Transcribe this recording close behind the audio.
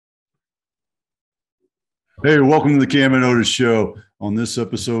Hey, welcome to the Cam and Otis Show. On this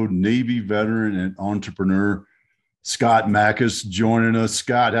episode, Navy veteran and entrepreneur Scott Mackes joining us.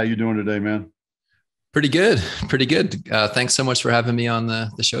 Scott, how you doing today, man? Pretty good. Pretty good. Thanks so much for having me on the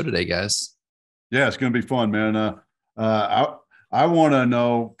show today, guys. Yeah, it's going to be fun, man. I want to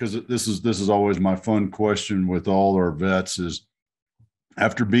know, because this is always my fun question with all our vets, is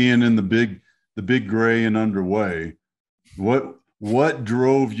after being in the big gray and underway, what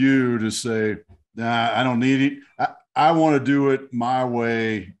drove you to say, nah, I don't need it. I want to do it my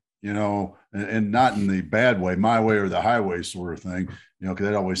way, and not in the bad way, my way or the highway sort of thing, because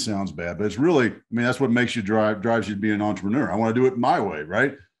that always sounds bad. But it's really, I mean, that's what makes you drives you to be an entrepreneur. I want to do it my way,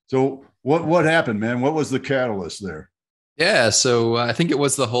 right? So what happened, man? What was the catalyst there? Yeah, so I think it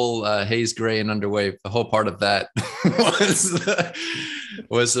was the whole haze gray and underway. The whole part of that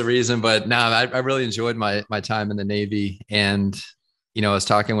was the reason. But no, I really enjoyed my time in the Navy. And I was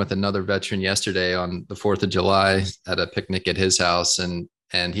talking with another veteran yesterday on the 4th of July at a picnic at his house, and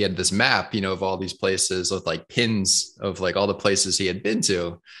he had this map, of all these places with like pins of like all the places he had been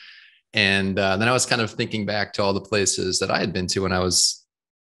to. And then I was kind of thinking back to all the places that I had been to when I was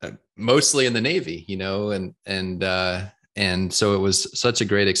mostly in the Navy, and so it was such a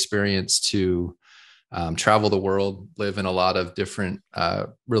great experience to travel the world, live in a lot of different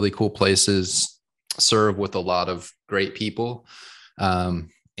really cool places, serve with a lot of great people.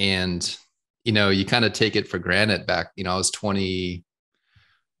 And you kind of take it for granted back, I was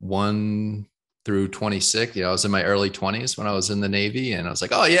 21 through 26, I was in my early 20s when I was in the Navy, and I was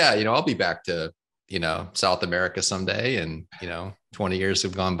like, oh yeah, I'll be back to, South America someday. And, 20 years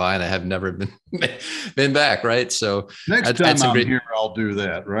have gone by and I have never been back. Right. So Next I had time some I'm great, here, I'll do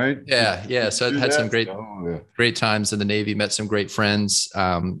that, right? yeah. Yeah. So I Do had some that. great, Oh, yeah. great times in the Navy, met some great friends.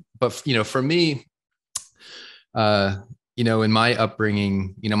 But for me, uh, in my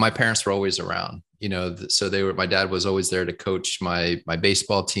upbringing, my parents were always around, so my dad was always there to coach my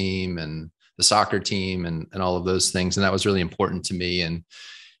baseball team and the soccer team and all of those things. And that was really important to me. And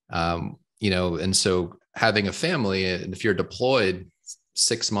so having a family, and if you're deployed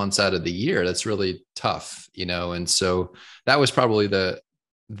 6 months out of the year, that's really tough, and so that was probably the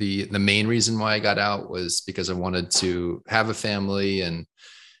main reason why I got out, was because I wanted to have a family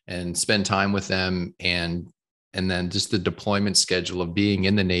and spend time with them. And then just the deployment schedule of being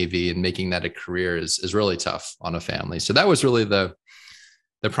in the Navy and making that a career is really tough on a family. So that was really the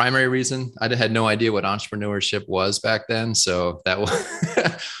primary reason. I had no idea what entrepreneurship was back then. So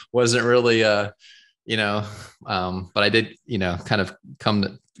that wasn't really, but I did, kind of come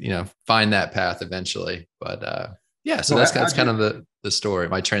to, find that path eventually. But yeah, so So that's kind of the story,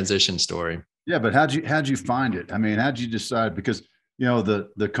 my transition story. yeah, but how'd you find it? I mean, how'd you decide? Because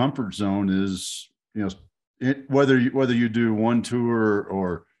the comfort zone is whether you do one tour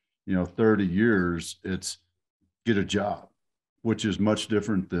or 30 years, it's get a job, which is much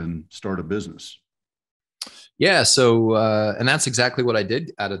different than start a business. Yeah. So, and that's exactly what I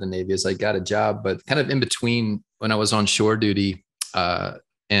did out of the Navy, is I got a job, but kind of in between when I was on shore duty,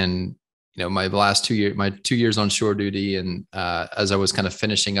 and, my 2 years on shore duty. And, as I was kind of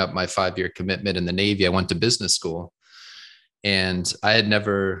finishing up my 5-year commitment in the Navy, I went to business school. And I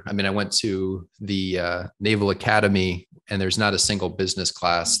went to the Naval Academy, and there's not a single business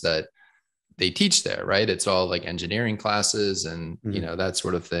class that they teach there, right? It's all like engineering classes and, Mhm. that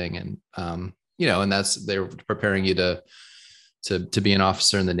sort of thing. And, and they're preparing you to be an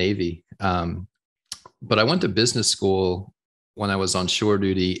officer in the Navy. But I went to business school when I was on shore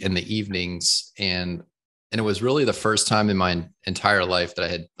duty in the evenings, and it was really the first time in my entire life that I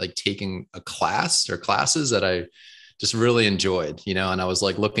had like taken a class or classes that I just really enjoyed, and I was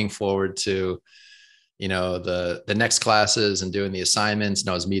like looking forward to, the next classes and doing the assignments. And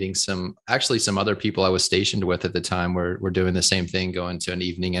I was meeting some other people I was stationed with at the time were doing the same thing, going to an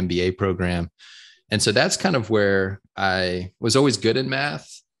evening MBA program. And so that's kind of where I was always good in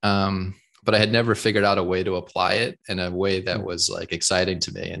math. But I had never figured out a way to apply it in a way that was like exciting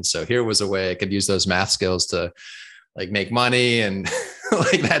to me. And so here was a way I could use those math skills to like make money and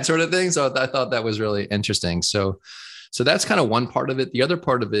like that sort of thing. So I thought that was really interesting. So that's kind of one part of it. The other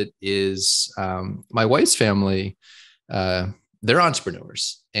part of it is my wife's family, they're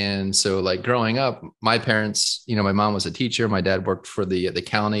entrepreneurs. And so like growing up, my parents, my mom was a teacher. My dad worked for the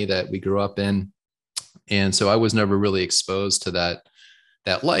county that we grew up in. And so I was never really exposed to that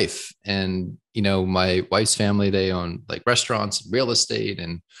life. And, my wife's family, they own like restaurants, real estate,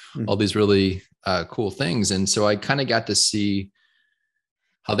 and all these really cool things. And so I kind of got to see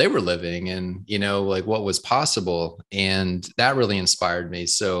how they were living and, like what was possible. And that really inspired me.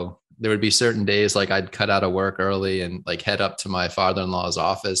 So there would be certain days like I'd cut out of work early and like head up to my father-in-law's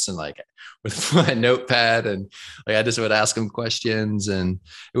office and like with my notepad, and like I just would ask him questions, and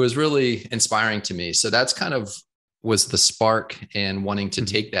it was really inspiring to me. So that's kind of was the spark and wanting to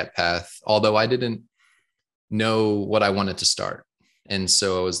take that path, although I didn't know what I wanted to start. And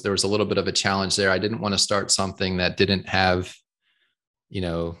so there was a little bit of a challenge there. I didn't want to start something that didn't have,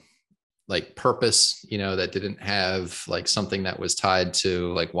 like purpose, that didn't have like something that was tied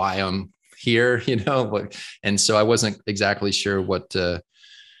to like why I'm here, and so I wasn't exactly sure what to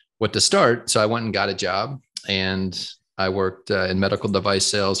start. So I went and got a job, and I worked in medical device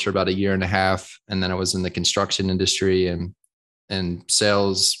sales for about 1.5 years. And then I was in the construction industry and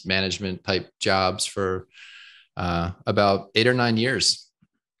sales management type jobs for about 8 or 9 years.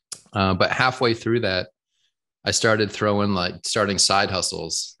 But halfway through that, I started starting side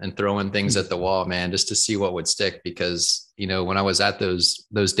hustles and throwing things at the wall, man, just to see what would stick. Because, when I was at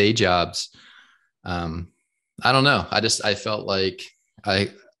those day jobs, I don't know. I felt like I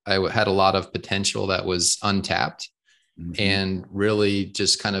had a lot of potential that was untapped. And really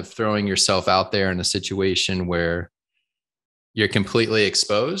just kind of throwing yourself out there in a situation where you're completely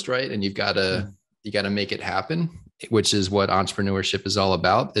exposed, right? And you got to make it happen, which is what entrepreneurship is all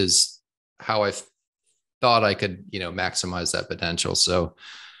about, is how I thought I could, maximize that potential. So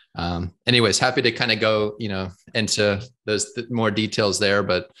anyways, happy to kind of go, into those more details there,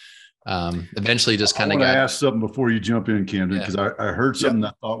 but eventually just kind of got to ask something before you jump in, Camden, because I heard something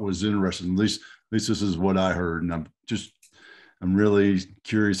that I thought was interesting. At least this is what I heard. And I'm really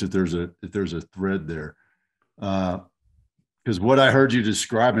curious if there's a thread there. Because what I heard you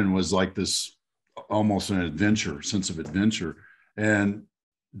describing was like this almost sense of adventure. And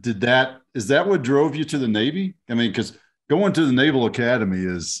is that what drove you to the Navy? I mean, because going to the Naval Academy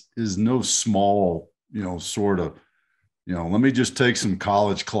is no small, sort of, let me just take some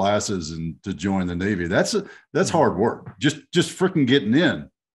college classes and to join the Navy. That's hard work. Just freaking getting in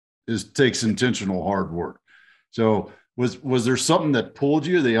takes intentional hard work. So was there something that pulled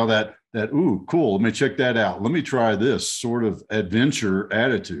you? That ooh, cool, let me check that out, let me try this sort of adventure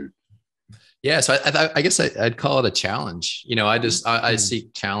attitude? Yeah, so I guess I'd call it a challenge. I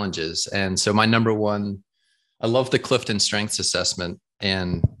seek challenges, and so my number one, I love the Clifton Strengths Assessment,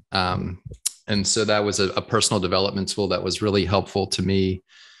 and so that was a personal development tool that was really helpful to me.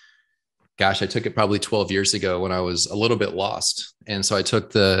 Gosh, I took it probably 12 years ago when I was a little bit lost, and so I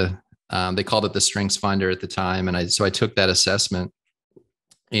took they called it the Strengths Finder at the time, and I took that assessment,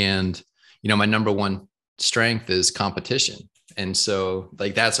 and my number one strength is competition. And so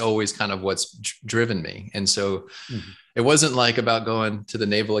like, that's always kind of what's driven me. And so it wasn't like about going to the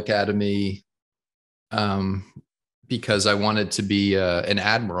Naval Academy because I wanted to be an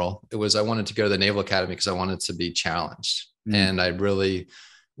admiral. It was, I wanted to go to the Naval Academy because I wanted to be challenged. And I really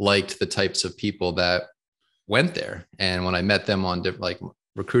liked the types of people that went there. And when I met them on like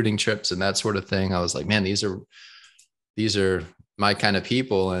recruiting trips and that sort of thing, I was like, man, these are my kind of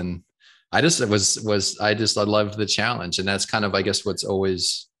people. And I loved the challenge. And that's kind of, I guess, what's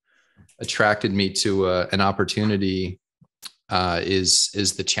always attracted me to an opportunity is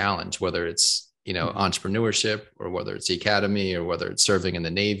the challenge, whether it's, entrepreneurship, or whether it's the academy, or whether it's serving in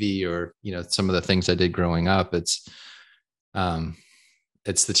the Navy, or, some of the things I did growing up. It's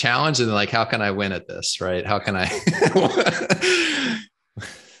the challenge. And like, how can I win at this? Right. How can I,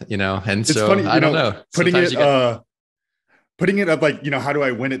 and it's so funny, I don't know. Putting it up like, how do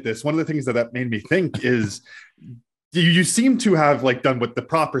I win at this? One of the things that made me think is you seem to have like done what the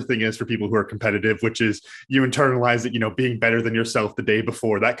proper thing is for people who are competitive, which is you internalize it, being better than yourself the day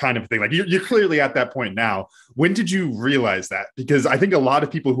before, that kind of thing. Like you're clearly at that point now. When did you realize that? Because I think a lot of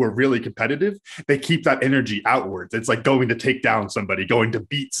people who are really competitive, they keep that energy outwards. It's like going to take down somebody, going to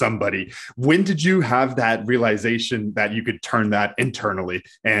beat somebody. When did you have that realization that you could turn that internally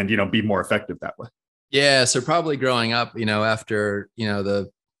and, be more effective that way? Yeah. So probably growing up, after,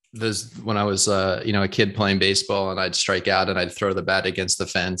 when I was, a kid playing baseball, and I'd strike out and I'd throw the bat against the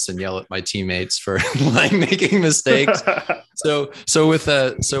fence and yell at my teammates for like making mistakes. So with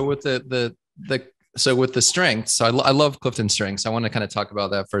the strengths, so I love Clifton Strengths. I want to kind of talk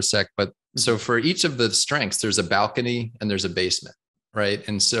about that for a sec, but so for each of the strengths, there's a balcony and there's a basement. Right.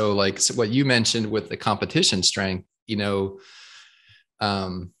 And so what you mentioned with the competition strength,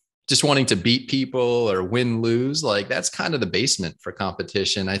 just wanting to beat people or win, lose, like that's kind of the basement for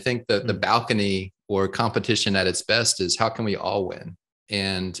competition. I think that the balcony, or competition at its best, is how can we all win?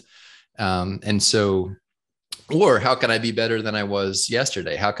 And so, or how can I be better than I was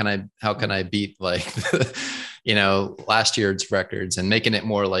yesterday? How can I beat like, last year's records, and making it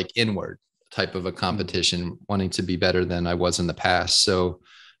more like inward type of a competition, wanting to be better than I was in the past. So,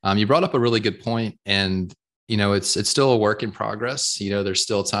 You brought up a really good point, and it's still a work in progress. There's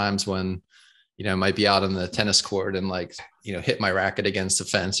still times when I might be out on the tennis court and hit my racket against the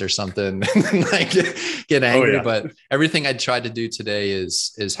fence or something, and get angry. But everything I tried to do today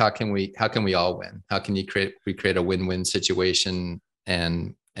is how can we all win? How can we create a win-win situation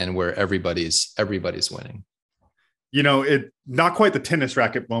and where everybody's winning? It not quite the tennis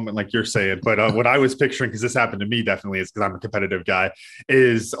racket moment like you're saying, but what I was picturing, because this happened to me definitely, is because I'm a competitive guy,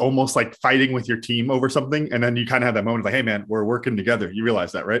 is almost like fighting with your team over something, and then you kind of have that moment like, hey man, we're working together. You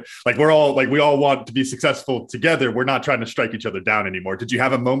realize that, right? Like we all want to be successful together. We're not trying to strike each other down anymore. Did you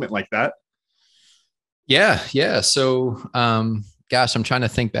have a moment like that? Yeah. So, gosh, I'm trying to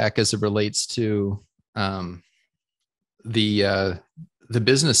think back as it relates to the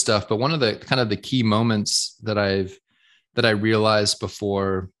business stuff, but one of the kind of the key moments that I realized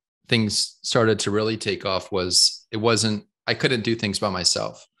before things started to really take off was I couldn't do things by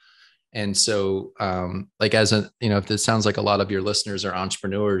myself. And so, if this sounds like a lot of your listeners are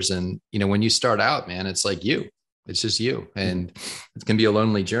entrepreneurs, and, when you start out, man, it's just you, and it's going to be a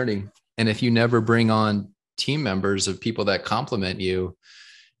lonely journey. And if you never bring on team members of people that complement you,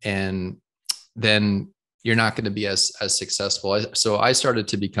 and then you're not going to be as successful. So I started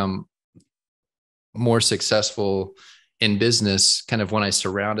to become more successful in business kind of when I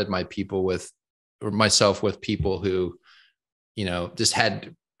surrounded myself with people who, just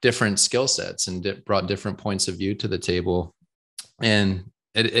had different skill sets and brought different points of view to the table. And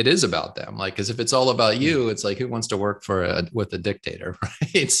it is about them. Cause if it's all about you, it's like, who wants to work with a dictator?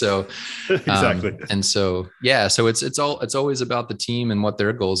 Right. So, exactly. So it's always about the team and what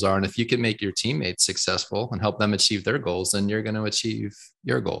their goals are. And if you can make your teammates successful and help them achieve their goals, then you're going to achieve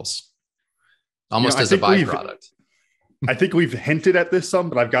your goals almost as a byproduct. I think we've hinted at this some,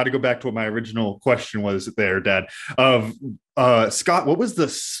 but I've got to go back to what my original question was there, Dad. Scott, what was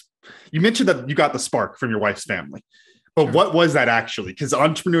this? You mentioned that you got the spark from your wife's family. But sure. What was that actually? Because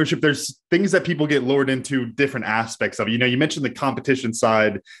entrepreneurship, there's things that people get lured into, different aspects of it. You mentioned the competition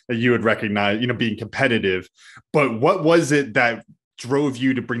side that you would recognize, being competitive. But what was it that drove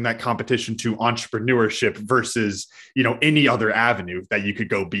you to bring that competition to entrepreneurship versus, any other avenue that you could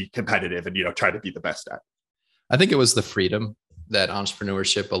go be competitive and, try to be the best at? I think it was the freedom that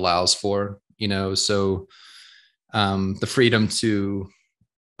entrepreneurship allows for, so the freedom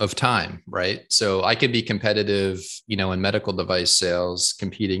of time, right? So I could be competitive, in medical device sales,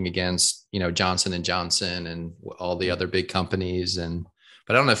 competing against, Johnson & Johnson and all the other big companies. But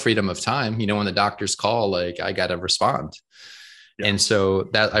I don't have freedom of time, when the doctors call, I got to respond. Yeah. And so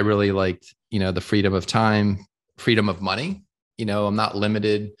that I really liked, the freedom of time, freedom of money, I'm not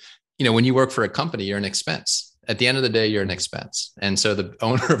limited. When you work for a company, you're an expense. At the end of the day, you're an expense. And so the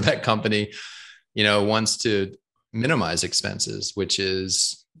owner of that company, wants to minimize expenses, which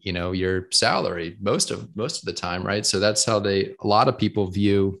is, your salary most of the time. Right. So that's how a lot of people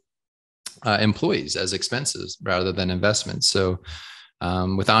view employees, as expenses rather than investments. So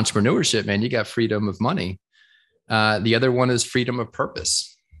with entrepreneurship, man, you got freedom of money. The other one is freedom of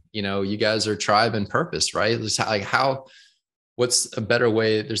purpose. You guys are tribe and purpose, right? It's what's a better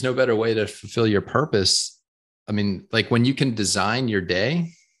way? There's no better way to fulfill your purpose. I mean, when you can design your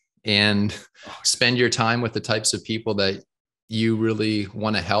day and spend your time with the types of people that you really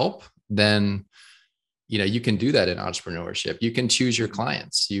want to help, then, you can do that in entrepreneurship. You can choose your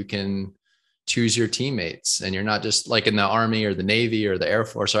clients, you can choose your teammates, and you're not just like in the Army or the Navy or the Air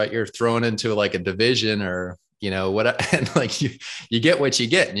Force, right? You're thrown into a division or, what, and you get what you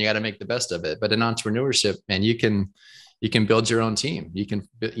get and you got to make the best of it. But in entrepreneurship, man, you can build your own team. You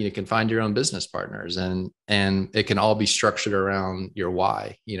can find your own business partners, and it can all be structured around your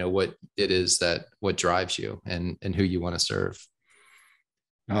why, what it is what drives you and who you want to serve.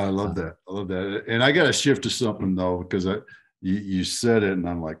 Oh, I love that. And I got to shift to something though, because you said it and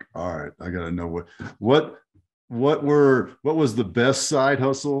I'm like, all right, I got to know what was the best side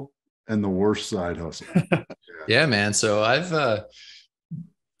hustle and the worst side hustle? Yeah, man. So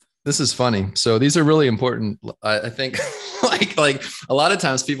this is funny. So these are really important. I think like a lot of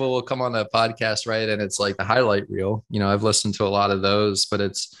times people will come on a podcast, right? And it's like the highlight reel, I've listened to a lot of those, but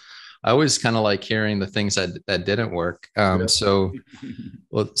I always kind of like hearing the things that didn't work. So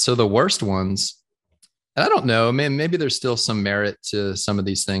the worst ones, and I don't know, maybe there's still some merit to some of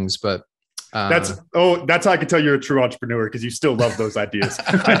these things, but that's how I can tell you're a true entrepreneur, because you still love those ideas.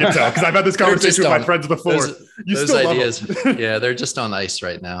 I can tell, because I've had this conversation with my friends before. You those still ideas, love them. Yeah, they're just on ice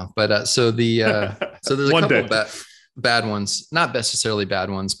right now. But so there's a couple bad ones, not necessarily bad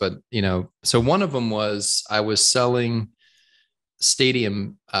ones, but so one of them was I was selling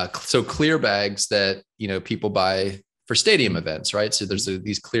stadium, so clear bags that people buy for stadium events, right? So there's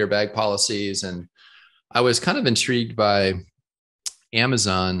these clear bag policies, and I was kind of intrigued by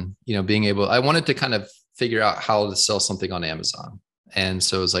Amazon, I wanted to kind of figure out how to sell something on Amazon. And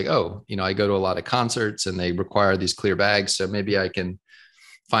so it was like, oh, I go to a lot of concerts and they require these clear bags. So maybe I can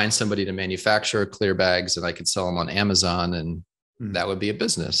find somebody to manufacture clear bags and I could sell them on Amazon, and that would be a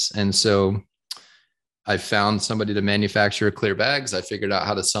business. And so I found somebody to manufacture clear bags. I figured out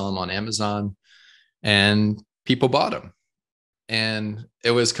how to sell them on Amazon, and people bought them. And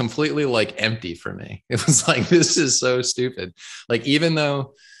it was completely like empty for me. It was like, this is so stupid. Like, even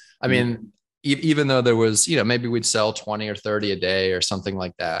though there was, maybe we'd sell 20 or 30 a day or something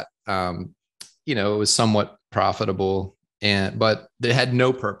like that. It was somewhat profitable, but they had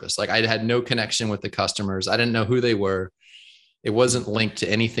no purpose. Like, I had no connection with the customers. I didn't know who they were. It wasn't linked to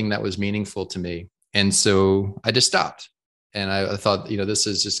anything that was meaningful to me. And so I just stopped, and I thought, this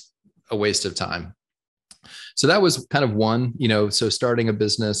is just a waste of time. So that was kind of one, so starting a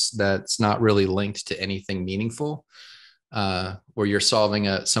business that's not really linked to anything meaningful, where you're solving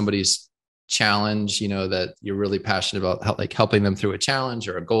somebody's challenge, that you're really passionate about, like helping them through a challenge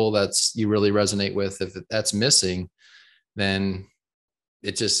or a goal that's you really resonate with. If that's missing, then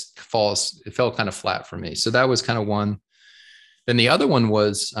it fell kind of flat for me. So that was kind of one. Then the other one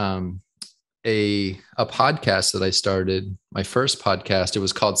was a podcast that I started, my first podcast. It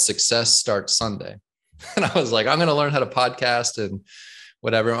was called Success Starts Sunday. And I was like, I'm going to learn how to podcast and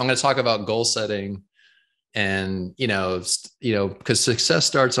whatever. I'm going to talk about goal setting, and, because success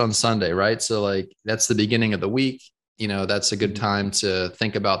starts on Sunday, right? So like, that's the beginning of the week. That's a good time to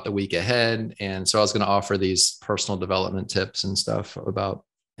think about the week ahead. And so I was going to offer these personal development tips and stuff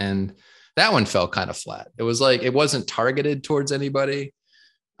and that one fell kind of flat. It was like, it wasn't targeted towards anybody.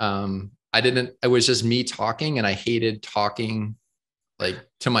 It was just me talking, and I hated talking like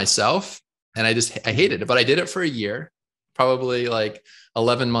to myself. And I hated it, but I did it for a year, probably like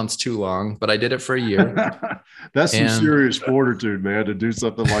 11 months too long, but I did it for a year. That's some serious fortitude, man, to do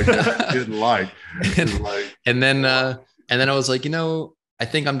something like that. You didn't like. And then I was like, I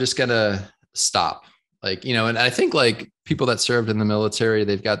think I'm just going to stop. Like, and I think like people that served in the military,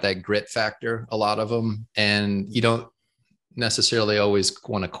 they've got that grit factor, a lot of them. And you don't necessarily always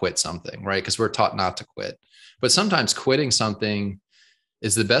want to quit something, right? Because we're taught not to quit. But sometimes quitting something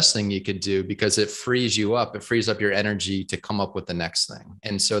is the best thing you could do, because it frees you up. It frees up your energy to come up with the next thing.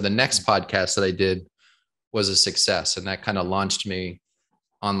 And so the next podcast that I did was a success, and that kind of launched me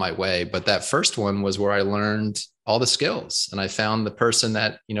on my way. But that first one was where I learned all the skills, and I found the person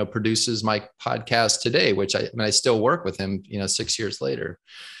that, produces my podcast today, which I still work with him, 6 years later.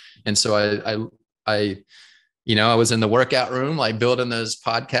 And so I was in the workout room, like building those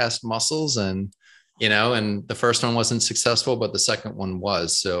podcast muscles, and the first one wasn't successful, but the second one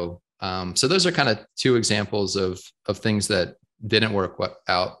was. So those are kind of two examples of things that didn't work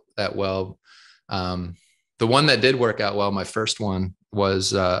out that well. The one that did work out well, my first one,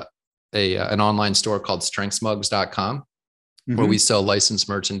 was an online store called strengthsmugs.com, where we sell licensed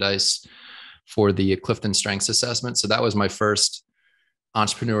merchandise for the Clifton Strengths Assessment. So that was my first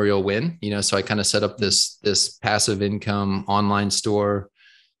entrepreneurial win. So I kind of set up this passive income online store,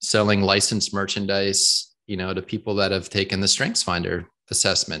 selling licensed merchandise, to people that have taken the Strengths Finder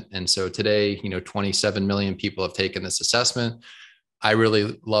assessment. And so today, 27 million people have taken this assessment. I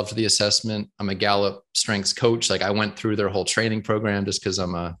really loved the assessment. I'm a Gallup strengths coach. Like, I went through their whole training program just because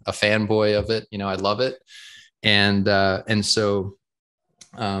I'm a fanboy of it. I love it. And so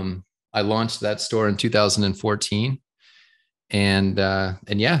I launched that store in 2014. And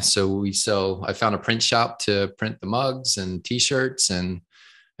yeah, so I found a print shop to print the mugs and t-shirts, and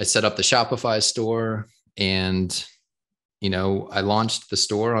I set up the Shopify store, and, I launched the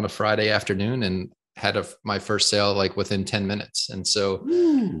store on a Friday afternoon and had my first sale like within 10 minutes. And so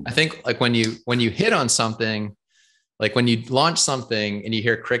I think like when you hit on something, like when you launch something and you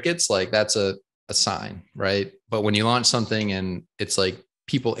hear crickets, like that's a sign, right? But when you launch something and it's like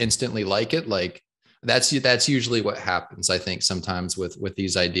people instantly like it, like that's usually what happens. I think sometimes with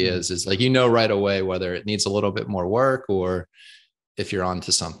these ideas is like, right away, whether it needs a little bit more work or if you're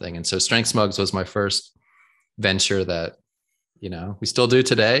onto something. And so Strengths Mugs was my first venture that, we still do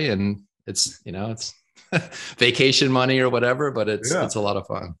today. And it's vacation money or whatever, but it's a lot of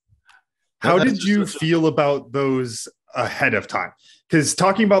fun. How did you feel about those ahead of time? Because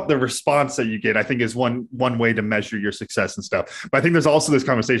talking about the response that you get, I think is one way to measure your success and stuff. But I think there's also this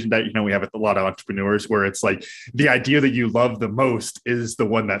conversation that, we have with a lot of entrepreneurs where it's like the idea that you love the most is the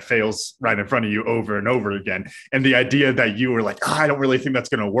one that fails right in front of you over and over again. And the idea that you were like, I don't really think that's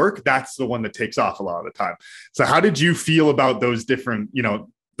going to work, that's the one that takes off a lot of the time. So how did you feel about those different,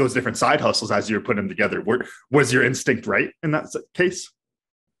 those different side hustles as you were putting them together? Was your instinct right in that case?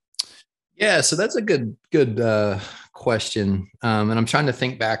 Yeah, so that's a good question. And I'm trying to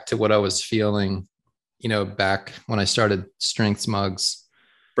think back to what I was feeling, back when I started Strengths Mugs.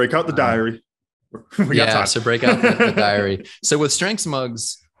 Break out the diary. So break out the diary. So with Strengths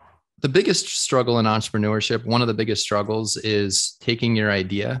Mugs, the biggest struggle in entrepreneurship, one of the biggest struggles, is taking your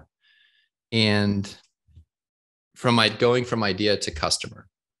idea and going from idea to customer.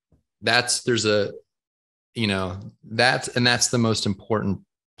 That's the most important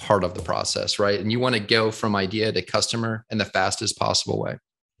part of the process, right? And you want to go from idea to customer in the fastest possible way.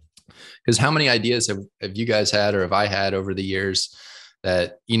 Because how many ideas have you guys had, or have I had over the years,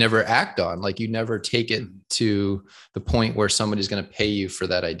 that you never act on? Like, you never take it to the point where somebody's going to pay you for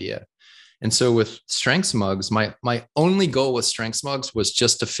that idea. And so with Strengths Mugs, my only goal with Strengths Mugs was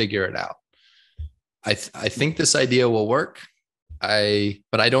just to figure it out. I think this idea will work.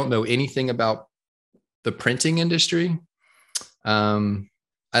 But I don't know anything about the printing industry.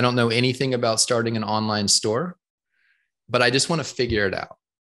 I don't know anything about starting an online store, but I just want to figure it out.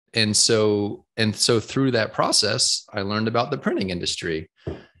 And so through that process, I learned about the printing industry.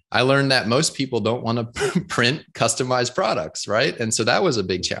 I learned that most people don't want to print customized products, right? And so that was a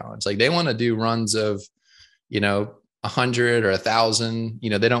big challenge. Like, they want to do runs of, 100 or 1,000.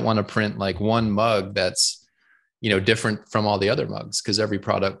 They don't want to print like one mug that's, different from all the other mugs, because every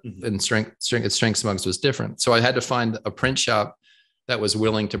product in Strengths Mugs was different. So I had to find a print shop that was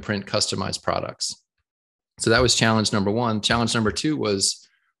willing to print customized products. So that was challenge number one. Challenge number two was,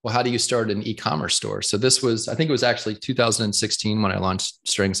 well, how do you start an e-commerce store? So I think it was actually 2016 when I launched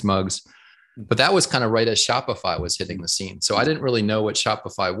Strengths Mugs, but that was kind of right as Shopify was hitting the scene. So I didn't really know what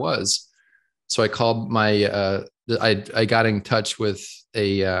Shopify was. So I called I got in touch with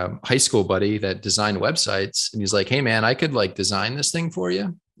a high school buddy that designed websites. And he's like, hey man, I could like design this thing for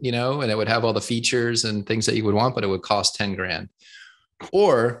you, and it would have all the features and things that you would want, but it would cost 10 grand.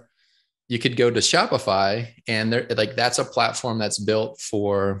 Or you could go to Shopify, and that's a platform that's built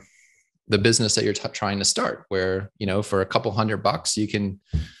for the business that you're trying to start, where, for a couple $100 you can,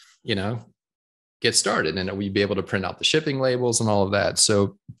 get started, and we'd be able to print out the shipping labels and all of that.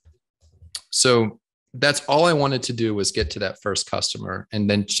 So that's all I wanted to do, was get to that first customer, and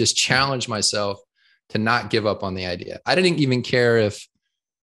then just challenge myself to not give up on the idea. I didn't even care if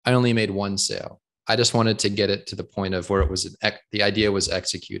I only made one sale. I just wanted to get it to the point of where the idea was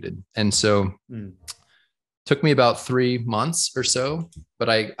executed. And so took me about 3 months or so, but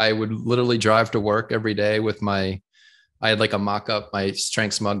I would literally drive to work every day with I had like a mock-up, my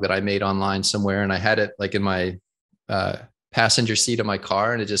Strengths Mug that I made online somewhere. And I had it like in my passenger seat of my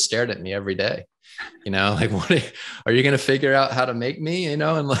car, and it just stared at me every day. Like, what are you going to figure out how to make me, and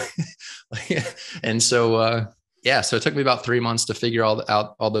and so, so it took me about 3 months to figure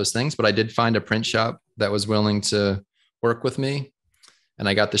out all those things, but I did find a print shop that was willing to work with me, and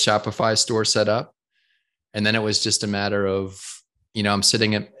I got the Shopify store set up. And then it was just a matter of, I'm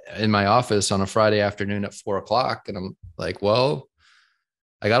sitting in my office on a Friday afternoon at 4:00, and I'm like, well,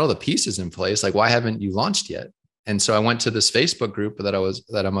 I got all the pieces in place. Like, why haven't you launched yet? And so I went to this Facebook group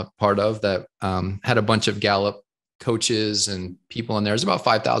that I'm a part of that had a bunch of Gallup coaches and people in there. There's about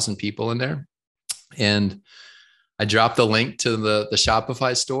 5,000 people in there. And I dropped the link to the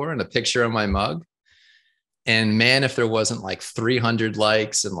Shopify store and a picture of my mug. And man, if there wasn't like 300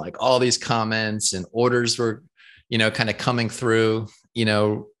 likes and like all these comments, and orders were, kind of coming through,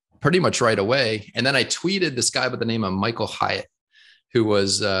 pretty much right away. And then I tweeted this guy by the name of Michael Hyatt, who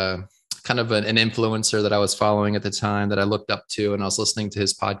was kind of an influencer that I was following at the time, that I looked up to, and I was listening to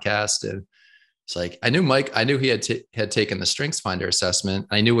his podcast. And it's like, I knew he had taken the Strengths Finder assessment.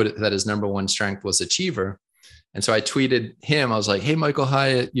 I knew that his number one strength was achiever. And so I tweeted him. I was like, hey, Michael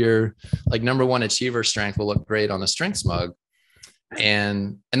Hyatt, your like number one achiever strength will look great on a Strengths Mug.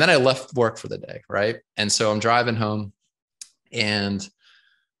 And then I left work for the day. Right. And so I'm driving home, and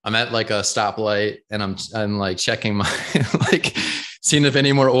I'm at like a stoplight, and I'm like checking my, like seeing if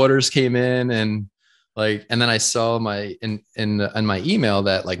any more orders came in. And then I saw in my email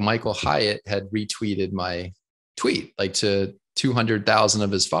that like Michael Hyatt had retweeted my tweet, like to 200,000 of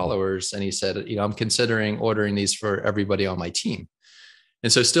his followers. And he said, I'm considering ordering these for everybody on my team.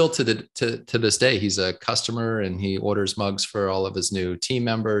 And so still to this day, he's a customer, and he orders mugs for all of his new team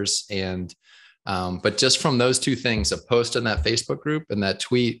members. And, but just from those two things, a post in that Facebook group and that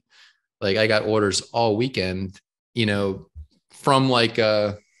tweet, like I got orders all weekend, from like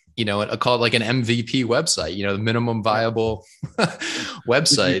a call it like an MVP website, the minimum viable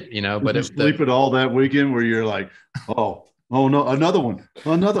website, but if sleep it all that weekend where you're like, oh, Oh no, another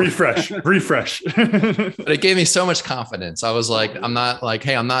refresh. But it gave me so much confidence. I was like, I'm not like,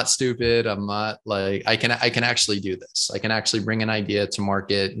 hey, I'm not stupid. I'm not like, I can actually do this. I can actually bring an idea to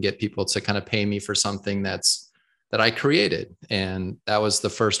market and get people to kind of pay me for something that I created. And that was the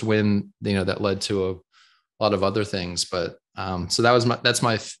first win, that led to a lot of other things. But so that's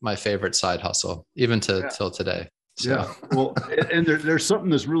my favorite side hustle, even till today. So. Yeah. Well, and there's something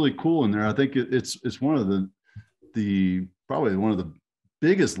that's really cool in there. I think it's one of the probably one of the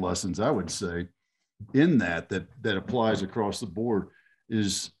biggest lessons, I would say, in that applies across the board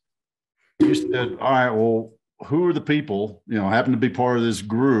is you said, all right, well, who are the people, happen to be part of this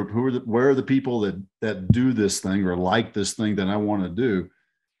group? Where are the people that do this thing or like this thing that I want to do?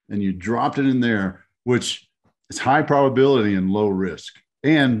 And you dropped it in there, which is high probability and low risk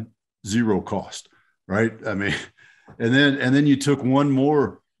and zero cost, right? I mean, and then you took one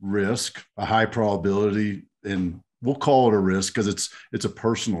more risk, a high probability, and we'll call it a risk because it's a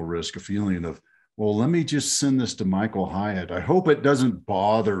personal risk, a feeling of, well, let me just send this to Michael Hyatt. I hope it doesn't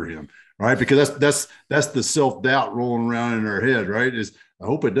bother him, right? Because that's the self-doubt rolling around in our head, right? Is I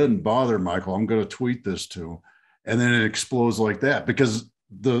hope it doesn't bother Michael. I'm going to tweet this to him. And then it explodes like that because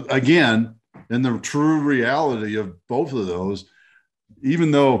in the true reality of both of those,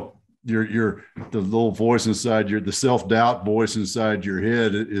 even though you're the little voice inside the self-doubt voice inside your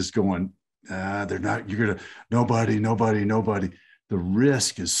head is going, they're not, nobody. The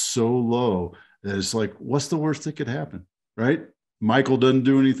risk is so low that it's like, what's the worst that could happen? Right. Michael doesn't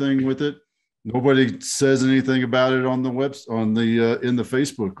do anything with it. Nobody says anything about it on the in the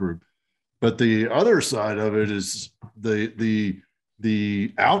Facebook group. But the other side of it is the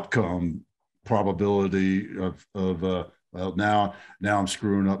outcome probability of well, now I'm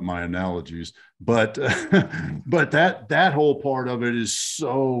screwing up my analogies, but but that whole part of it is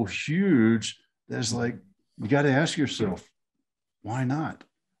so huge. That's like, you got to ask yourself, why not?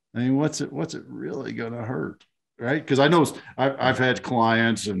 I mean, what's it really going to hurt, right? Because I know I've had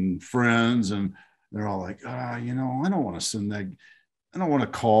clients and friends, and they're all like, I don't want to send that. I don't want to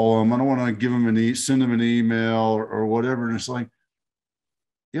call them. I don't want to give them send them an email or whatever. And it's like,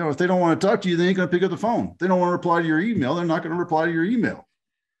 if they don't want to talk to you, they ain't going to pick up the phone. If they don't want to reply to your email, they're not going to reply to your email.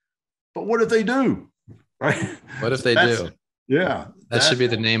 But what if they do? Right? What if they do? Yeah. That should be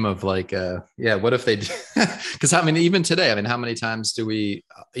the name of what if they do? Because I mean, even today, how many times do we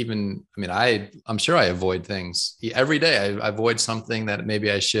I'm sure I avoid things every day. I avoid something that maybe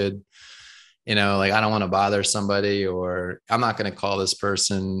I should, like I don't want to bother somebody, or I'm not going to call this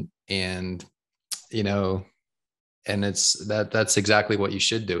person, and, and that's exactly what you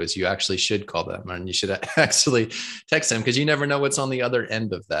should do is you actually should call them, and you should actually text them, because you never know what's on the other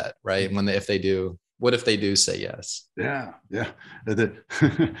end of that. Right. What if they do say yes? Yeah. Yeah. But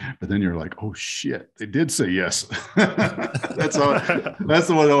then you're like, oh shit, they did say yes. That's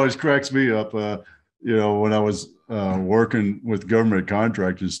the one that always cracks me up. When I was working with government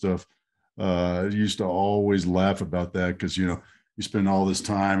contracts and stuff, I used to always laugh about that because, you spend all this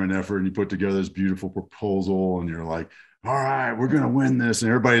time and effort and you put together this beautiful proposal and you're like, all right, we're going to win this. And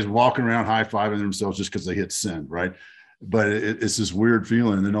everybody's walking around high-fiving themselves just because they hit send, right? But it's this weird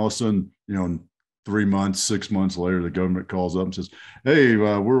feeling. And then all of a sudden, 3 months, 6 months later, the government calls up and says, hey,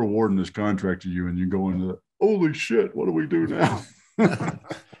 we're awarding this contract to you. And you go into, holy shit, what do we do now?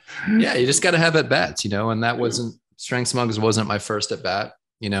 Yeah, you just got to have at bats, and that wasn't, Strengths Mugs wasn't my first at bat,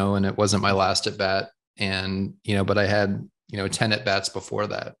 and it wasn't my last at bat. And, but I had, 10 at bats before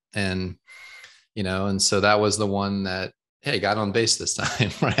that. And, and so that was the one that, hey, got on base this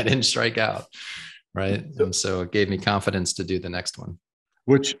time, right? I didn't strike out. Right. And so it gave me confidence to do the next one.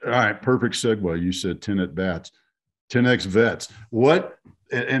 Which, all right, perfect segue. You said 10 at bats, 10X vets. What?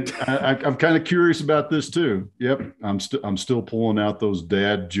 And I'm kind of curious about this too. Yep. I'm still pulling out those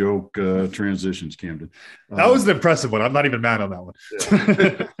dad joke transitions, Camden. That was an impressive one. I'm not even mad on that one.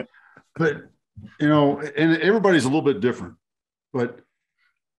 Yeah. But, and everybody's a little bit different, but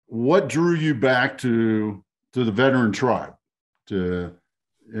what drew you back to the veteran tribe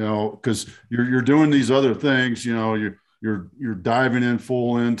because you're doing these other things, you're diving in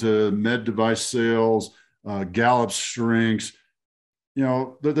full into med device sales, Gallup strengths,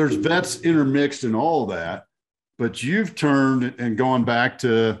 there's vets intermixed in all that, but you've turned and gone back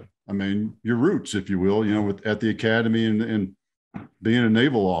to, your roots, if you will, at the academy and being a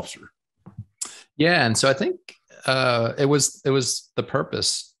naval officer. Yeah. And so I think it was the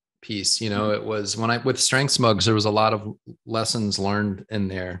purpose piece, it was with Strengths Mugs, there was a lot of lessons learned in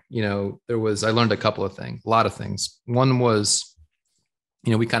there. I learned a lot of things. One was,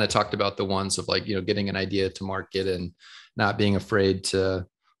 we kind of talked about the ones of like, getting an idea to market and not being afraid to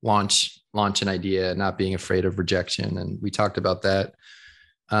launch an idea, not being afraid of rejection. And we talked about that.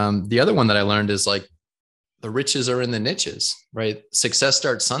 The other one that I learned is like, the riches are in the niches, right? Success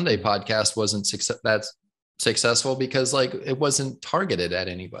Starts Sunday podcast wasn't that's successful because like it wasn't targeted at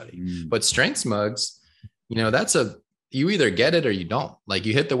anybody. But Strengths Mugs, you either get it or you don't. Like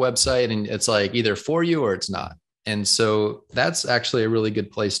you hit the website and it's like either for you or it's not. And so that's actually a really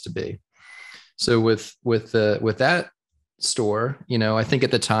good place to be. So with that store, I think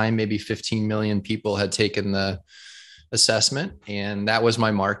at the time maybe 15 million people had taken the assessment, and that was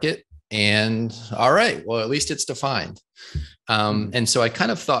my market. And all right, well, at least it's defined. And so I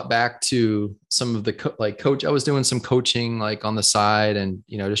kind of thought back to some of the coach. I was doing some coaching like on the side, and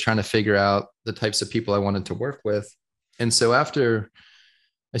just trying to figure out the types of people I wanted to work with. And so after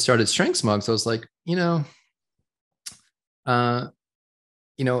I started Strengths Mugs, I was like, who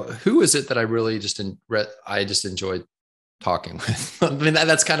is it that I really just enjoyed talking with? I mean,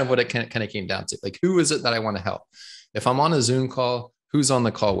 that's kind of what it kind of came down to. Like, who is it that I want to help? If I'm on a Zoom call, who's on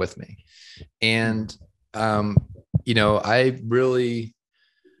the call with me? And, I really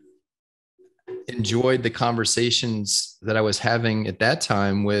enjoyed the conversations that I was having at that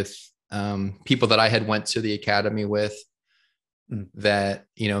time with people that I had went to the academy with that,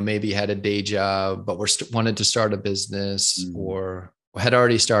 maybe had a day job, but wanted to start a business or had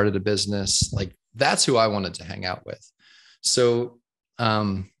already started a business. Like that's who I wanted to hang out with. So,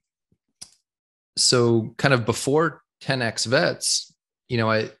 so kind of before 10X Vets,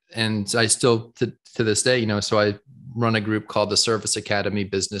 I still to this day, so I run a group called the Service Academy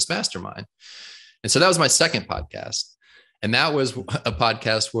Business Mastermind. And so that was my second podcast. And that was a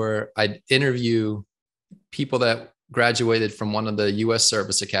podcast where I'd interview people that graduated from one of the US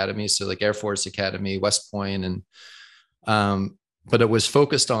service academies. So like Air Force Academy, West Point. And, but it was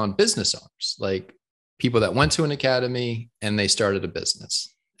focused on business owners, like people that went to an academy and they started a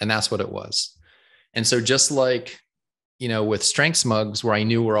business. And that's what it was. And so just like, with Strengths Mugs, where I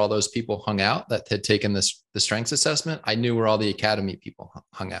knew where all those people hung out that had taken the strengths assessment, I knew where all the academy people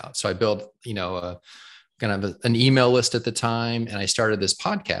hung out. So I built, an email list at the time, and I started this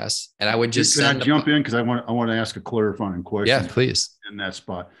podcast. And I would just jump in because I want to ask a clarifying question. Yeah, please. In that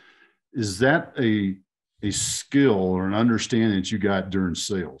spot, is that a skill or an understanding that you got during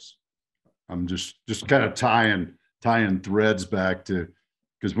sales? I'm just kind of tying threads back to,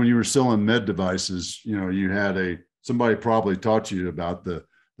 because when you were selling med devices, you had somebody probably taught you about the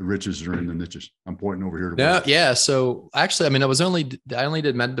riches are in the niches. I'm pointing over here. Yeah. So actually, I only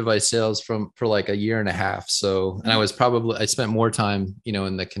did med device sales for like a year and a half. So, and I spent more time,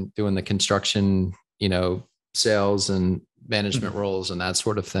 doing the construction, sales and management roles and that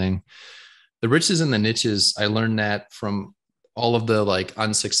sort of thing. The riches in the niches, I learned that from all of the like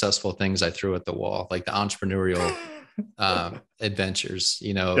unsuccessful things I threw at the wall, like the entrepreneurial adventures,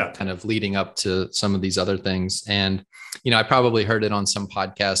 kind of leading up to some of these other things. And, I probably heard it on some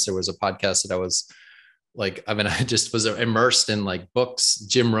podcasts. There was a podcast that I was like, I just was immersed in like books,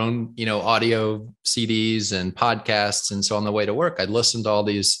 Jim Rohn, audio CDs and podcasts. And so on the way to work, I'd listen to all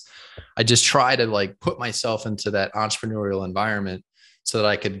these. I just try to like put myself into that entrepreneurial environment so that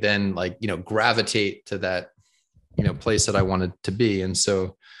I could then like, gravitate to that, place that I wanted to be. And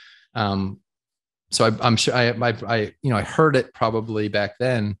so, I'm sure I heard it probably back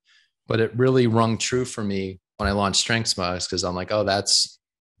then, but it really rung true for me when I launched Strengths Mugs, because I'm like, oh, that's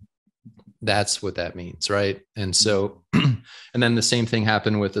what that means. Right. And so, and then the same thing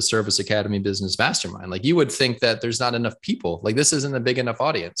happened with the Service Academy Business Mastermind. Like you would think that there's not enough people, like this isn't a big enough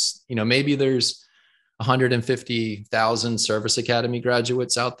audience. Maybe there's 150,000 Service Academy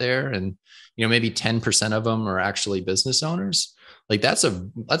graduates out there, and, maybe 10% of them are actually business owners. Like that's a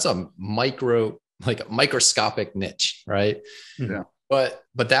microscopic niche. Right. Yeah. But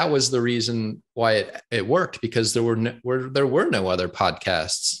that was the reason why it worked, because there were no other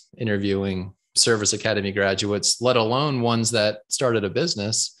podcasts interviewing Service Academy graduates, let alone ones that started a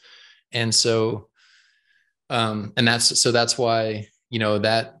business. And so, that's why,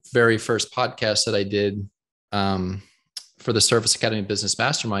 that very first podcast that I did, for the Service Academy Business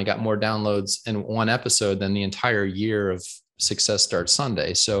Mastermind got more downloads in one episode than the entire year of Success Starts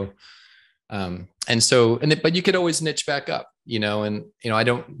Sunday. So, but you could always niche back up, I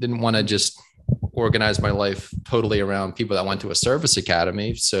didn't want to just organize my life totally around people that went to a service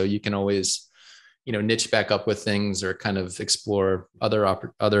academy. So you can always, niche back up with things or kind of explore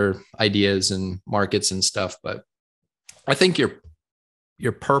other ideas and markets and stuff. But I think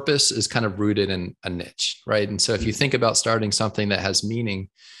your purpose is kind of rooted in a niche, right? And so if you think about starting something that has meaning,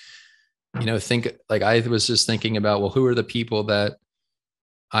 think like I was just thinking about, well, who are the people that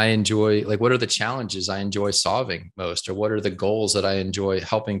I enjoy, like, what are the challenges I enjoy solving most, or what are the goals that I enjoy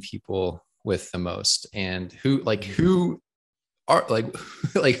helping people with the most, and who are like,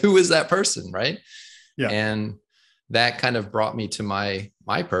 like, who is that person? Right. Yeah. And that kind of brought me to my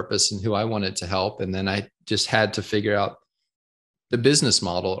purpose and who I wanted to help. And then I just had to figure out the business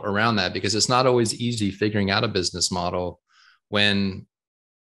model around that, because it's not always easy figuring out a business model when,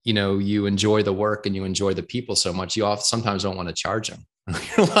 you enjoy the work and you enjoy the people so much. You sometimes don't want to charge them.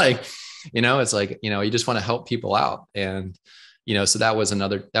 You're like, it's like, you just want to help people out. And, so that was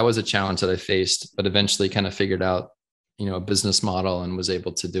a challenge that I faced, but eventually kind of figured out, a business model, and was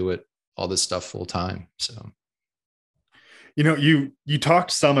able to do all this stuff full time. So. You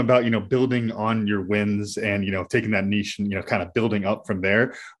talked some about, building on your wins and, taking that niche and, kind of building up from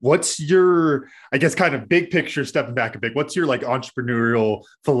there. What's your, I guess, kind of big picture, stepping back a bit, what's your like entrepreneurial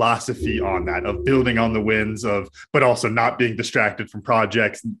philosophy on that, of building on the wins but also not being distracted from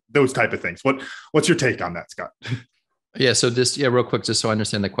projects, those type of things? What's your take on that, Scott? Yeah. So real quick, just so I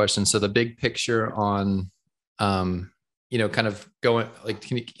understand the question. So the big picture on, kind of going like,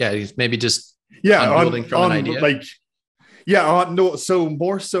 maybe just building from an idea. Like, yeah, no. So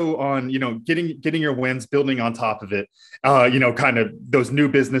more so on, getting your wins, building on top of it, kind of those new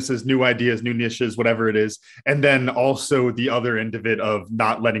businesses, new ideas, new niches, whatever it is. And then also the other end of it of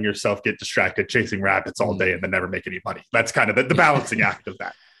not letting yourself get distracted, chasing rabbits all day and then never make any money. That's kind of the balancing act of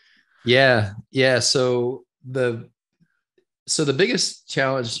that. Yeah. Yeah. So the biggest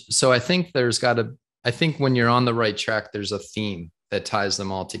challenge, so I think when you're on the right track, there's a theme that ties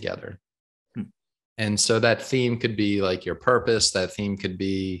them all together. And so that theme could be like your purpose. That theme could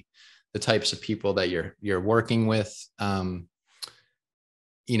be the types of people that you're working with. And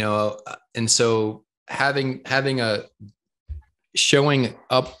so showing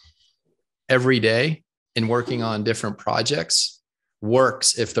up every day and working on different projects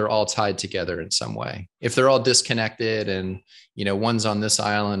works if they're all tied together in some way. If they're all disconnected and, one's on this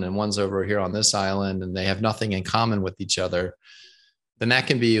island and one's over here on this island and they have nothing in common with each other, then that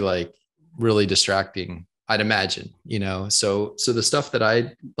can be like really distracting, I'd imagine, so the stuff that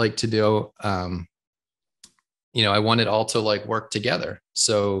I like to do, I want it all to like work together.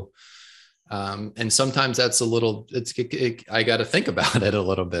 So, and sometimes that's I got to think about it a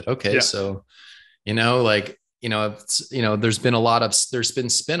little bit. Okay. Yeah. So, there's been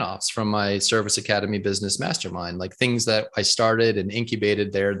spinoffs from my Service Academy Business Mastermind, like things that I started and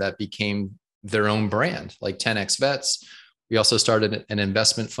incubated there that became their own brand, like 10X Vets. We also started an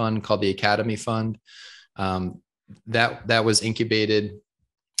investment fund called the Academy Fund. That was incubated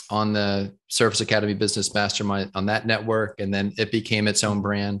on the Service Academy Business Mastermind on that network, and then it became its own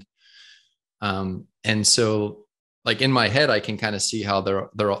brand. And so, like in my head, I can kind of see how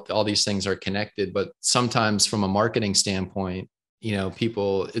all these things are connected. But sometimes, from a marketing standpoint, you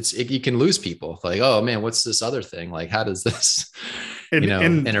can lose people. Like, oh man, what's this other thing? Like, how does this?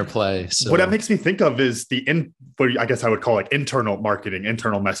 And interplay. So what that makes me think of is what I guess I would call like internal marketing,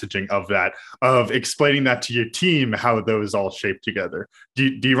 internal messaging of explaining that to your team, how those all shape together. Do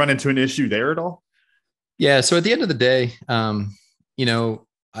you run into an issue there at all? Yeah. So at the end of the day, I'm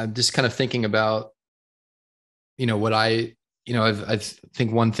just kind of thinking about, what I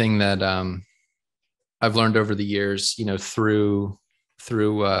think one thing that I've learned over the years, through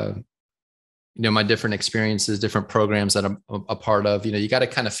my different experiences, different programs that I'm a part of, you got to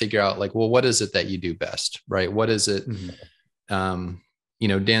kind of figure out like, well, what is it that you do best, right? What is it? Mm-hmm.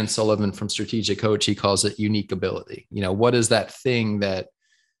 Dan Sullivan from Strategic Coach, he calls it unique ability. What is that thing that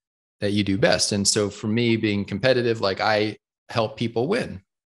you do best? And so for me, being competitive, like I help people win,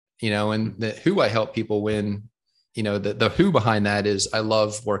 and who I help people win, the who behind that is I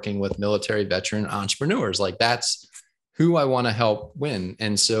love working with military veteran entrepreneurs. Like that's who I want to help win.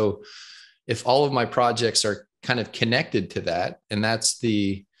 And so if all of my projects are kind of connected to that, and that's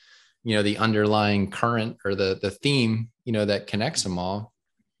the underlying current or the theme, that connects them all,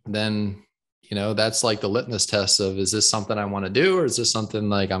 then, that's like the litmus test of, is this something I want to do? Or is this something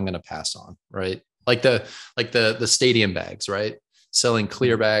like I'm going to pass on? Right. Like the stadium bags, right? Selling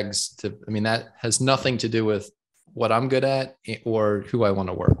clear bags that has nothing to do with what I'm good at or who I want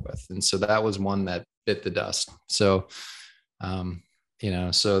to work with. And so that was one that bit the dust. So,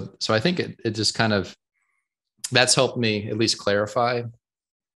 so I think it just kind of, that's helped me at least clarify,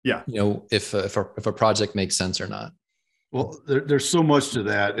 if a project makes sense or not. Well, there's so much to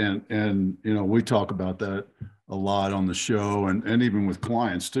that. And, we talk about that a lot on the show and even with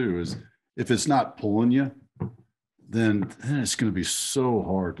clients too, is if it's not pulling you, then it's going to be so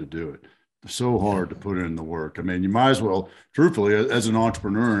hard to do it. So hard to put in the work. I mean, you might as well, truthfully, as an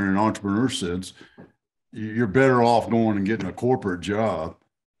entrepreneur in an entrepreneur sense, you're better off going and getting a corporate job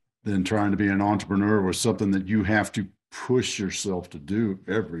than trying to be an entrepreneur with something that you have to push yourself to do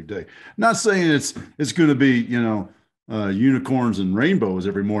every day. Not saying it's going to be, unicorns and rainbows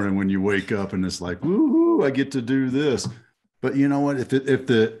every morning when you wake up and it's like, woohoo, I get to do this. But you know what? If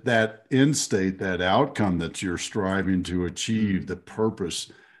that end state, that outcome that you're striving to achieve, the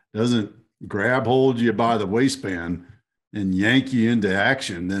purpose doesn't grab hold you by the waistband and yank you into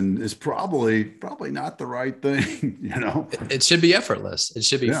action, then it's probably not the right thing. It should be effortless. It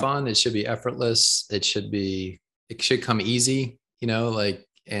should be fun. It should be effortless. It should come easy,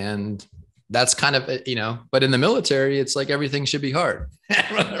 and that's kind of, but in the military, it's like everything should be hard.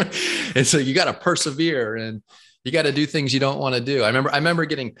 And so you got to persevere and you got to do things you don't want to do. I remember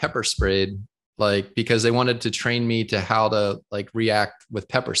getting pepper sprayed, because they wanted to train me to how to react with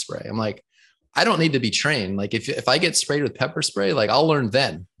pepper spray. I'm like, I don't need to be trained. If I get sprayed with pepper spray, I'll learn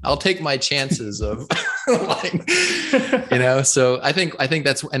then. I'll take my chances of so I think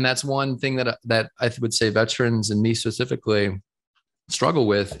that's one thing that I would say veterans and me specifically struggle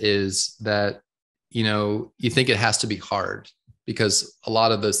with is that, you think it has to be hard because a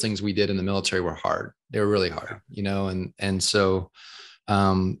lot of those things we did in the military were hard. They were really hard, and so,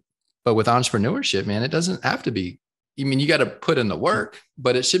 but with entrepreneurship, man, it doesn't have to be, you got to put in the work,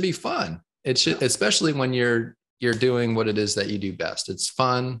 but it should be fun. It should, especially when you're doing what it is that you do best. It's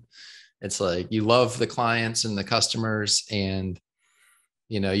fun. It's you love the clients and the customers, and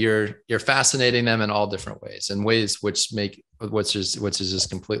you're fascinating them in all different ways, and ways which is just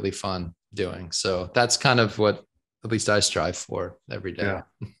completely fun doing. So that's kind of what at least I strive for every day.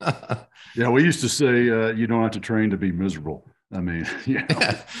 Yeah. We used to say you don't have to train to be miserable. Why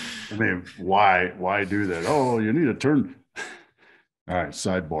do that? Oh, you need to turn. All right,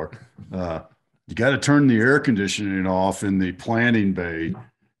 sidebar. You got to turn the air conditioning off in the planning bay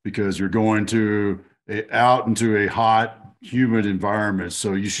because you're going out into a hot, humid environment.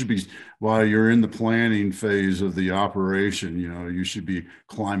 So you should be, while you're in the planning phase of the operation, you should be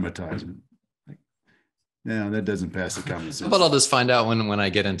climatizing. No, that doesn't pass the common sense. But I'll just find out when I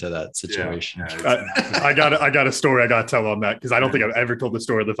get into that situation. I got a story I got to tell on that because I don't think I've ever told the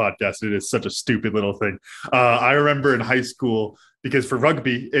story of the podcast. It is such a stupid little thing. I remember in high school, because for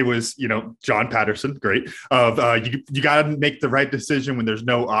rugby, it was, John Patterson, great. You got to make the right decision when there's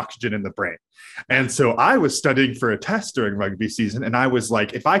no oxygen in the brain. And so I was studying for a test during rugby season. And I was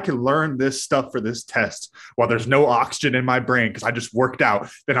like, if I can learn this stuff for this test while there's no oxygen in my brain, because I just worked out,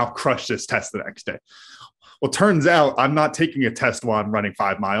 then I'll crush this test the next day. Well, turns out I'm not taking a test while I'm running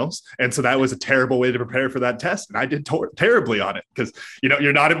 5 miles. And so that was a terrible way to prepare for that test. And I did terribly on it because,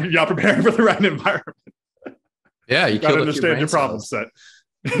 you're not preparing for the right environment. Yeah. You got to understand your problem set.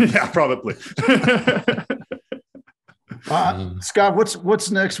 Yeah, probably. Scott,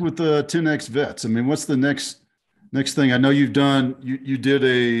 what's next with the 10X vets? What's the next thing? I know you've done, you did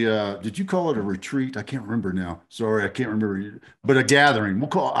did you call it a retreat? I can't remember now. Sorry, I can't remember, but a gathering.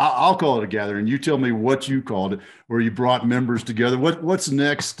 I'll call it a gathering. You tell me what you called it, where you brought members together. What's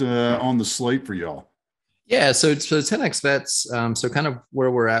next on the slate for y'all? Yeah. So 10X vets. So kind of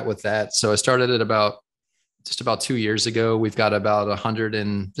where we're at with that. So I started it just about 2 years ago. We've got about 100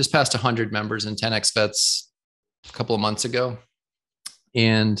 and just past 100 members in 10X vets a couple of months ago.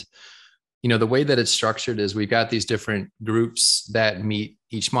 And the way that it's structured is we've got these different groups that meet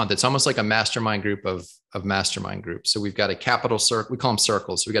each month. It's almost like a mastermind group of mastermind groups. So we've got a capital circle. We call them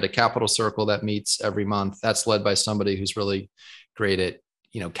circles. So we got a capital circle that meets every month. That's led by somebody who's really great at,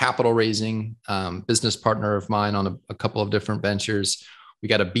 capital raising, business partner of mine on a couple of different ventures. We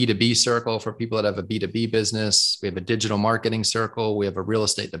got a B2B circle for people that have a B2B business. We have a digital marketing circle. We have a real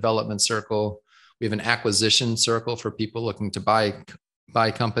estate development circle. We have an acquisition circle for people looking to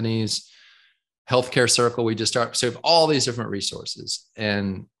buy companies. Healthcare circle. We just start. So we have all these different resources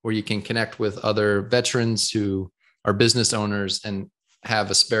and where you can connect with other veterans who are business owners and have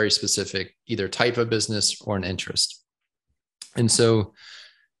a very specific either type of business or an interest. And so,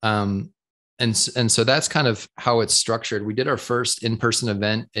 so that's kind of how it's structured. We did our first in-person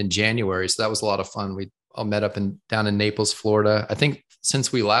event in January. So that was a lot of fun. We all met up down in Naples, Florida. I think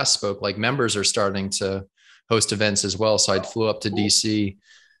since we last spoke, members are starting to host events as well. So I flew up to DC,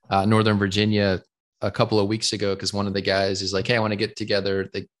 Northern Virginia a couple of weeks ago because one of the guys is like, hey, I want to get together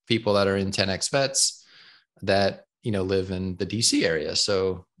the people that are in 10X vets that, live in the DC area.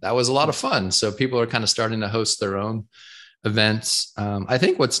 So that was a lot of fun. So people are kind of starting to host their own events. I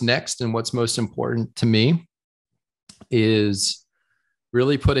think what's next and what's most important to me is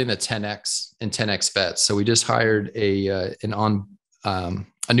really putting a 10X in 10X vets. So we just hired a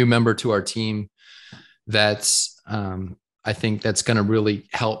new member to our team that's I think that's going to really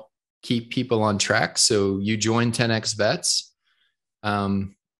help keep people on track. So you join 10X vets.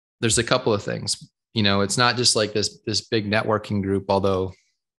 there's a couple of things. It's not just like this big networking group, although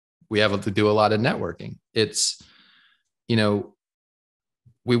we have to do a lot of networking. It's,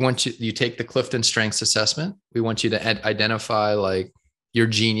 we want you take the Clifton Strengths Assessment. We want you to identify like your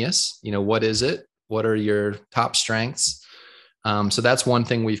genius. What is it? What are your top strengths? So that's one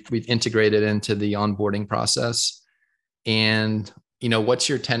thing we've integrated into the onboarding process. And, what's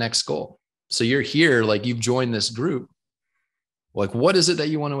your 10X goal? So you're here, like you've joined this group. Like, what is it that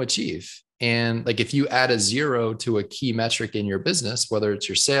you want to achieve? And like, if you add a 0 to a key metric in your business, whether it's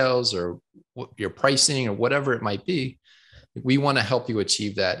your sales or your pricing or whatever it might be, we want to help you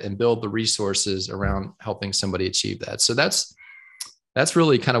achieve that and build the resources around helping somebody achieve that. So that's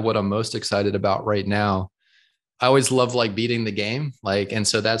really kind of what I'm most excited about right now. I always love like beating the game. And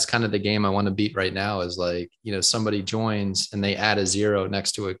so that's kind of the game I want to beat right now is like, somebody joins and they add a 0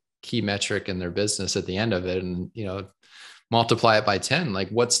 next to a key metric in their business at the end of it. And, multiply it by 10. Like,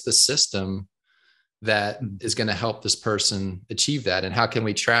 what's the system that is going to help this person achieve that? And how can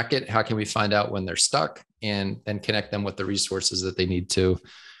we track it? How can we find out when they're stuck and connect them with the resources that they need to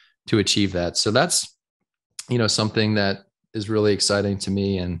achieve that? So that's, something that is really exciting to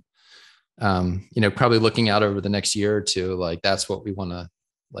me. And, probably looking out over the next year or two, like that's what we want to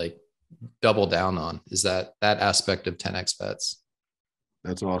like double down on is that aspect of 10X bets.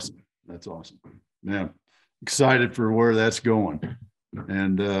 That's awesome. That's awesome. Yeah. Excited for where that's going.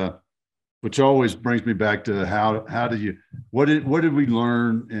 And, which always brings me back to what did we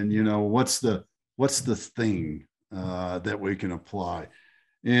learn? And, what's the thing, that we can apply?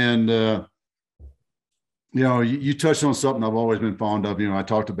 And, you touched on something I've always been fond of. I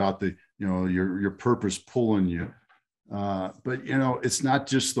talked about your purpose pulling you. But, it's not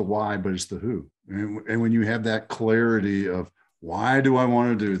just the why, but it's the who. And when you have that clarity of why do I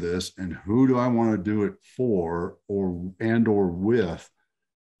want to do this and who do I want to do it for or with,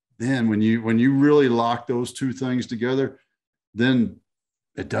 then when you really lock those two things together, then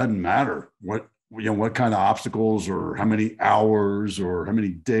it doesn't matter what kind of obstacles or how many hours or how many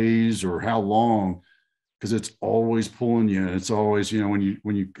days or how long, because it's always pulling you. And it's always,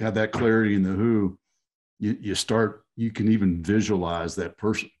 when you have that clarity in the who, you can even visualize that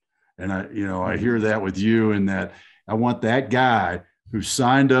person. And I hear that with you, and that I want that guy who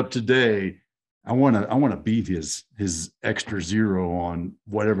signed up today. I want to beat his extra 0 on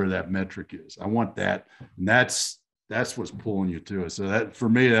whatever that metric is. I want that. And that's what's pulling you to it. So that, for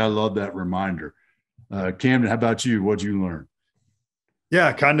me, I love that reminder. Camden, how about you? What'd you learn?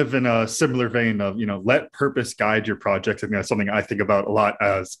 Yeah, kind of in a similar vein of, let purpose guide your projects. I think that's something I think about a lot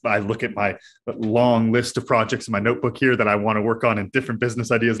as I look at my long list of projects in my notebook here that I want to work on and different business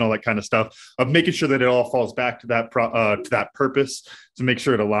ideas and all that kind of stuff, of making sure that it all falls back to that purpose, to make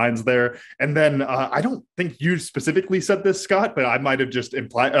sure it aligns there. And then I don't think you specifically said this, Scott, but I might have just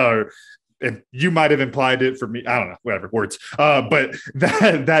implied, or if you might have implied it for me. I don't know, whatever words. But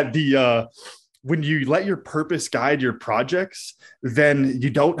when you let your purpose guide your projects, then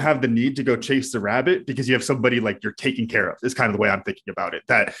you don't have the need to go chase the rabbit because you have somebody like you're taking care of, is kind of the way I'm thinking about it.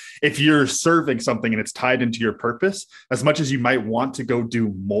 That if you're serving something and it's tied into your purpose, as much as you might want to go do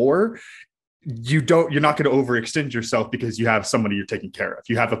more, you're not going to overextend yourself because you have somebody you're taking care of.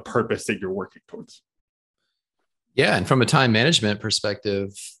 You have a purpose that you're working towards. Yeah. And from a time management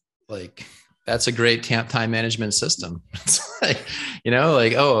perspective, like, that's a great time management system. It's like,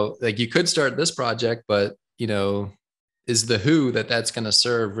 you could start this project, but, is the who that's going to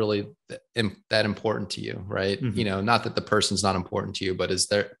serve really that important to you? Right. Mm-hmm. Not that the person's not important to you, but is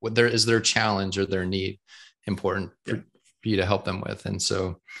their challenge or their need important for you to help them with? And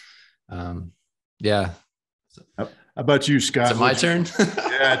so, yeah. How about you, Scott? Is it my turn?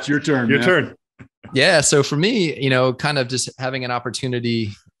 Yeah, it's your turn. Your turn. Yeah. So for me, kind of just having an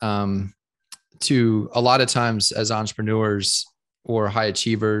opportunity, to a lot of times as entrepreneurs or high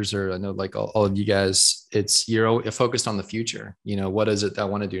achievers, or I know like all of you guys, you're focused on the future. What is it that I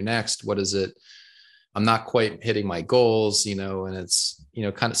want to do next? What is it? I'm not quite hitting my goals, and it's,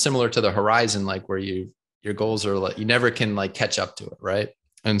 kind of similar to the horizon, like where your goals are like, you never can like catch up to it. Right.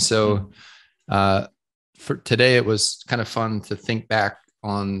 And so, for today, it was kind of fun to think back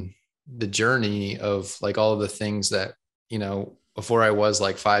on the journey of like all of the things that, before I was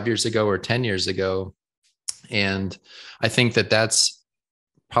like 5 years ago or 10 years ago. And I think that's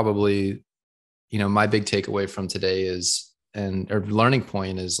probably, my big takeaway from today or learning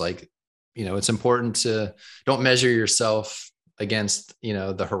point is like, it's important to don't measure yourself against,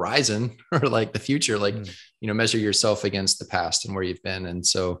 the horizon or like the future, like, measure yourself against the past and where you've been. And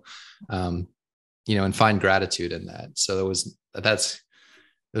so, and find gratitude in that. So it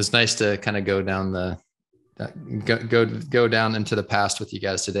was nice to kind of go down go down into the past with you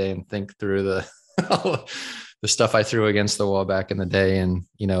guys today and think through the stuff I threw against the wall back in the day, and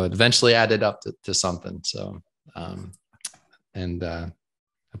it eventually added up to something. So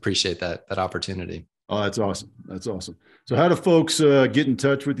appreciate that opportunity. Oh, that's awesome. That's awesome. So how do folks get in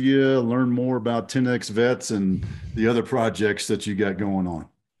touch with you, learn more about 10X Vets and the other projects that you got going on?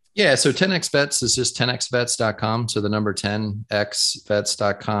 Yeah. So 10X Vets is just 10xvets.com. So the number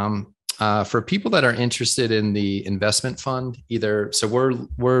 10xvets.com. For people that are interested in the investment fund, so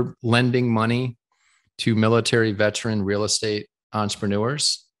we're lending money to military veteran real estate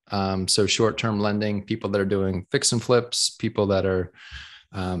entrepreneurs. So short-term lending, people that are doing fix and flips, people that are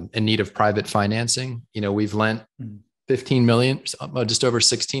in need of private financing. We've lent 15 million, just over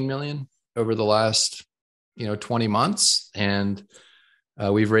 16 million over the last, 20 months. And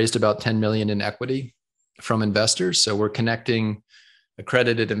we've raised about 10 million in equity from investors. So we're connecting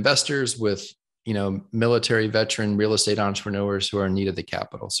accredited investors with, military veteran real estate entrepreneurs who are in need of the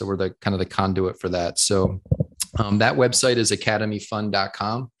capital. So we're the kind of the conduit for that. So that website is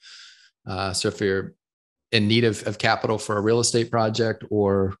academyfund.com. So if you're in need of capital for a real estate project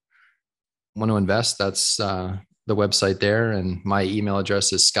or want to invest, that's the website there. And my email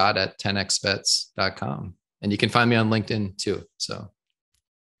address is scott@10xvets.com. And you can find me on LinkedIn too. So.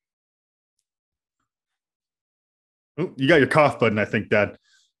 Oh, you got your cough button, I think, Dad.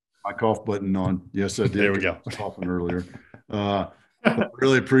 My cough button on. Yes, I did. There we go. I was coughing earlier.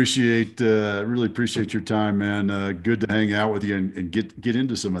 Really appreciate your time, man. Good to hang out with you and get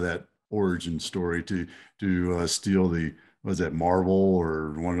into some of that origin story to steal the, was that Marvel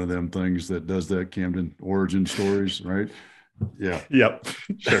or one of them things that does that, Camden, origin stories, right? Yeah. Yep.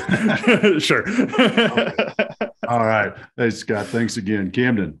 Sure. Sure. Okay. All right. Hey, Scott, thanks again.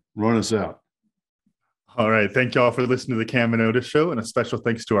 Camden, run us out. All right. Thank you all for listening to the Cam and Otis Show. And a special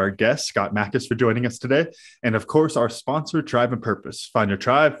thanks to our guest, Scott Mackes, for joining us today. And of course, our sponsor, Tribe and Purpose. Find your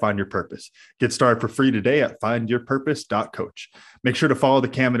tribe, find your purpose. Get started for free today at findyourpurpose.coach. Make sure to follow the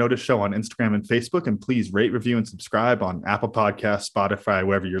Cam and Otis Show on Instagram and Facebook. And please rate, review, and subscribe on Apple Podcasts, Spotify,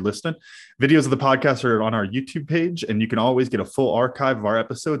 wherever you're listening. Videos of the podcast are on our YouTube page. And you can always get a full archive of our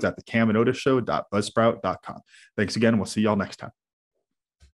episodes at thecamandotisshow.buzzsprout.com. Thanks again. We'll see y'all next time.